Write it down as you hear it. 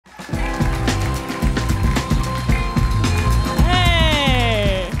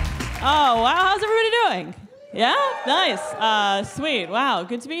Oh, wow, how's everybody doing? Yeah? Nice. Sweet. Wow,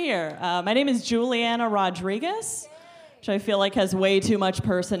 good to be here. My name is Juliana Rodrigues, which I feel like has way too much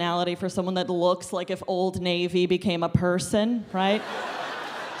personality for someone that looks like if Old Navy became a person, right?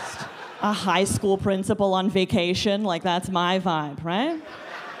 Just a high school principal on vacation, like that's my vibe, right?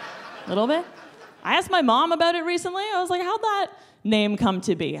 A little bit. I asked my mom about it recently. I was like, how'd that name come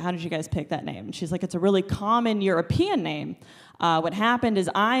to be? How did you guys pick that name? And she's like, it's a really common European name. What happened is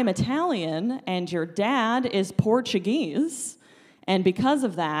I'm Italian and your dad is Portuguese, and because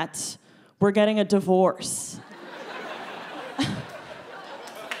of that, we're getting a divorce.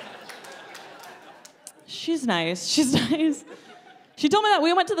 She's nice. She's nice. She told me that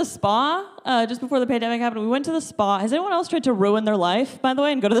we went to the spa just before the pandemic happened. We went to the spa. Has anyone else tried to ruin their life, by the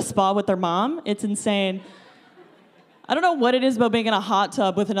way, and go to the spa with their mom? It's insane. I don't know what it is about being in a hot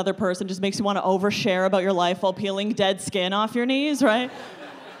tub with another person. Just makes you want to overshare about your life while peeling dead skin off your knees, right?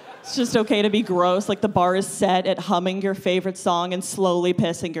 It's just okay to be gross. Like the bar is set at humming your favorite song and slowly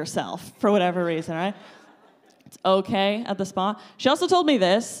pissing yourself for whatever reason, right? It's okay at the spa. She also told me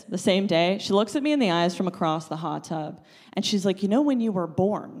this the same day. She looks at me in the eyes from across the hot tub, and she's like, you know, when you were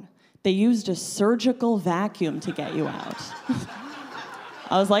born, they used a surgical vacuum to get you out.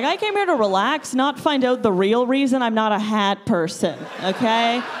 I was like, I came here to relax, not find out the real reason I'm not a hat person,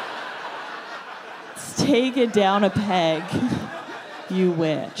 okay? Let's take it down a peg, you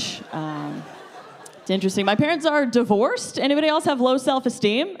witch. It's interesting. My parents are divorced. Anybody else have low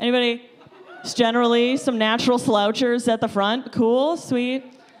self-esteem? Anybody? Just generally some natural slouchers at the front. Cool, sweet.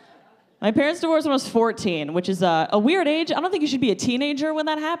 My parents divorced when I was 14, which is a weird age. I don't think you should be a teenager when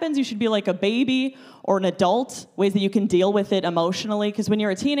that happens. You should be like a baby or an adult, ways that you can deal with it emotionally. Because when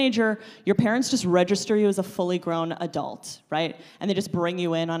you're a teenager, your parents just register you as a fully grown adult, right? And they just bring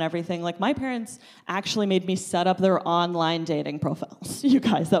you in on everything. Like my parents actually made me set up their online dating profiles. You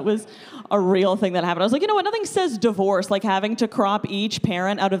guys, that was a real thing that happened. I was like, you know what? Nothing says divorce like having to crop each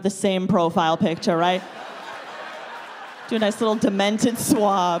parent out of the same profile picture, right? Do a nice little demented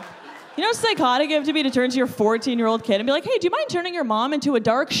swab. You know how psychotic you have to be to turn to your 14-year-old kid and be like, hey, do you mind turning your mom into a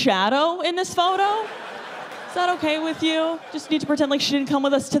dark shadow in this photo? Is that okay with you? Just need to pretend like she didn't come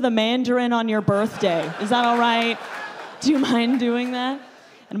with us to the Mandarin on your birthday. Is that all right? Do you mind doing that?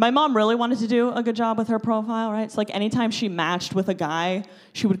 And my mom really wanted to do a good job with her profile, right? It's like anytime she matched with a guy,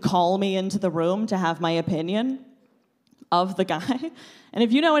 she would call me into the room to have my opinion of the guy. And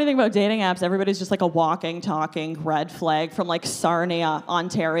if you know anything about dating apps, everybody's just like a walking, talking red flag from like Sarnia,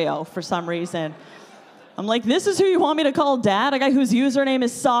 Ontario for some reason. I'm like, this is who you want me to call dad? A guy whose username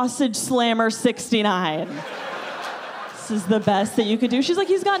is Sausage Slammer 69. This is the best that you could do. She's like,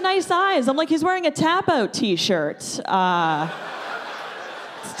 he's got nice eyes. I'm like, he's wearing a tap out t-shirt. Let's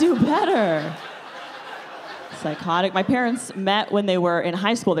do better. Psychotic. My parents met when they were in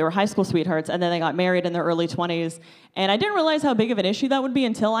high school. They were high school sweethearts, and then they got married in their early 20s. And I didn't realize how big of an issue that would be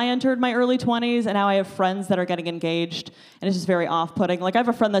until I entered my early 20s, and now I have friends that are getting engaged, and it's just very off-putting. Like, I have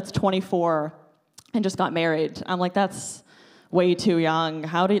a friend that's 24 and just got married. I'm like, that's way too young.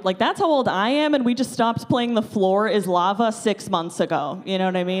 Like, that's how old I am, and we just stopped playing The Floor is Lava 6 months ago. You know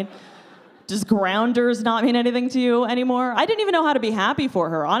what I mean? Does grounders not mean anything to you anymore? I didn't even know how to be happy for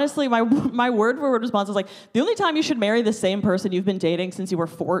her. Honestly, my word-for-word response was like, the only time you should marry the same person you've been dating since you were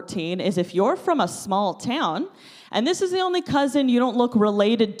 14 is if you're from a small town, and this is the only cousin you don't look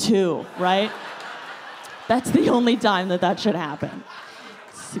related to, right? That's the only time that should happen.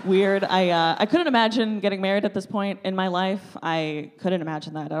 It's weird. I couldn't imagine getting married at this point in my life. I couldn't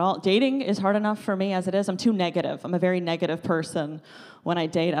imagine that at all. Dating is hard enough for me as it is. I'm too negative. I'm a very negative person. When I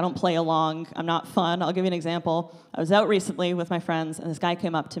date, I don't play along. I'm not fun. I'll give you an example. I was out recently with my friends, and this guy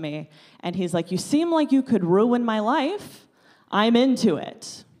came up to me, and he's like, you seem like you could ruin my life. I'm into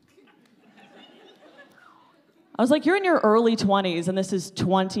it. I was like, you're in your early 20s, and this is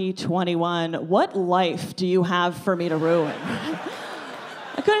 2021. What life do you have for me to ruin?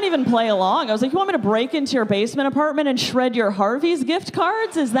 I couldn't even play along. I was like, you want me to break into your basement apartment and shred your Harvey's gift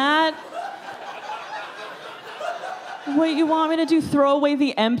cards? Is that what you want me to do? Throw away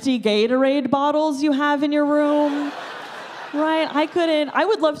the empty Gatorade bottles you have in your room? Right? I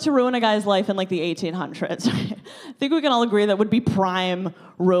would love to ruin a guy's life in like the 1800s. I think we can all agree that would be prime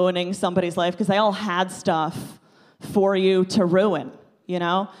ruining somebody's life because they all had stuff for you to ruin, you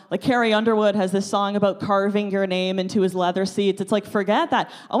know? Like Carrie Underwood has this song about carving your name into his leather seats. It's like, forget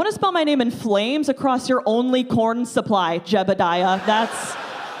that. I want to spell my name in flames across your only corn supply, Jebediah. That's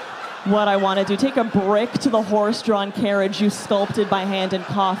what I want to do. Take a brick to the horse-drawn carriage you sculpted by hand and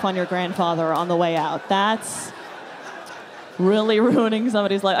cough on your grandfather on the way out. That's really ruining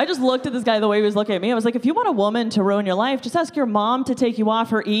somebody's life. I just looked at this guy the way he was looking at me. I was like, if you want a woman to ruin your life, just ask your mom to take you off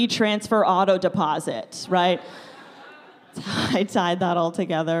her e-transfer auto deposit, right? I tied that all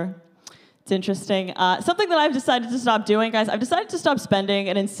together. It's interesting. Something that I've decided to stop doing, guys, I've decided to stop spending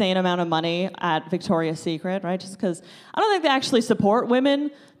an insane amount of money at Victoria's Secret, right? Just because I don't think they actually support women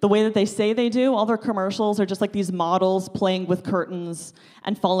the way that they say they do. All their commercials are just like these models playing with curtains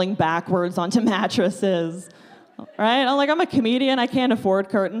and falling backwards onto mattresses, right? I'm a comedian. I can't afford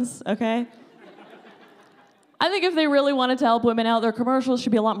curtains, okay? I think if they really wanted to help women out, their commercials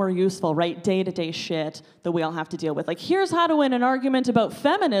should be a lot more useful, right? Day-to-day shit that we all have to deal with. Like, here's how to win an argument about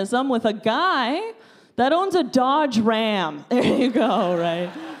feminism with a guy that owns a Dodge Ram. There you go,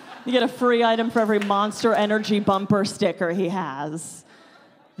 right? You get a free item for every Monster Energy bumper sticker he has.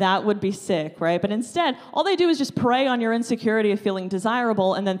 That would be sick, right? But instead, all they do is just prey on your insecurity of feeling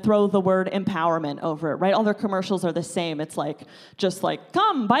desirable and then throw the word empowerment over it, right? All their commercials are the same. It's just like,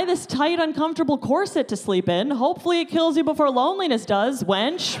 come, buy this tight, uncomfortable corset to sleep in. Hopefully it kills you before loneliness does,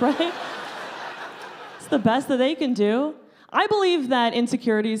 wench, right? It's the best that they can do. I believe that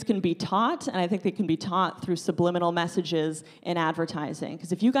insecurities can be taught, and I think they can be taught through subliminal messages in advertising.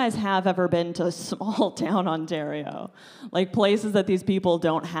 Because if you guys have ever been to small town Ontario, like places that these people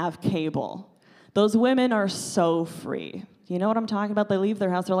don't have cable, those women are so free. You know what I'm talking about? They leave their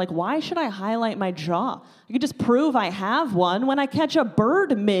house, they're like, why should I highlight my jaw? I could just prove I have one when I catch a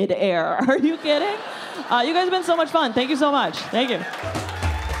bird mid-air. Are you kidding? You guys have been so much fun. Thank you so much. Thank you.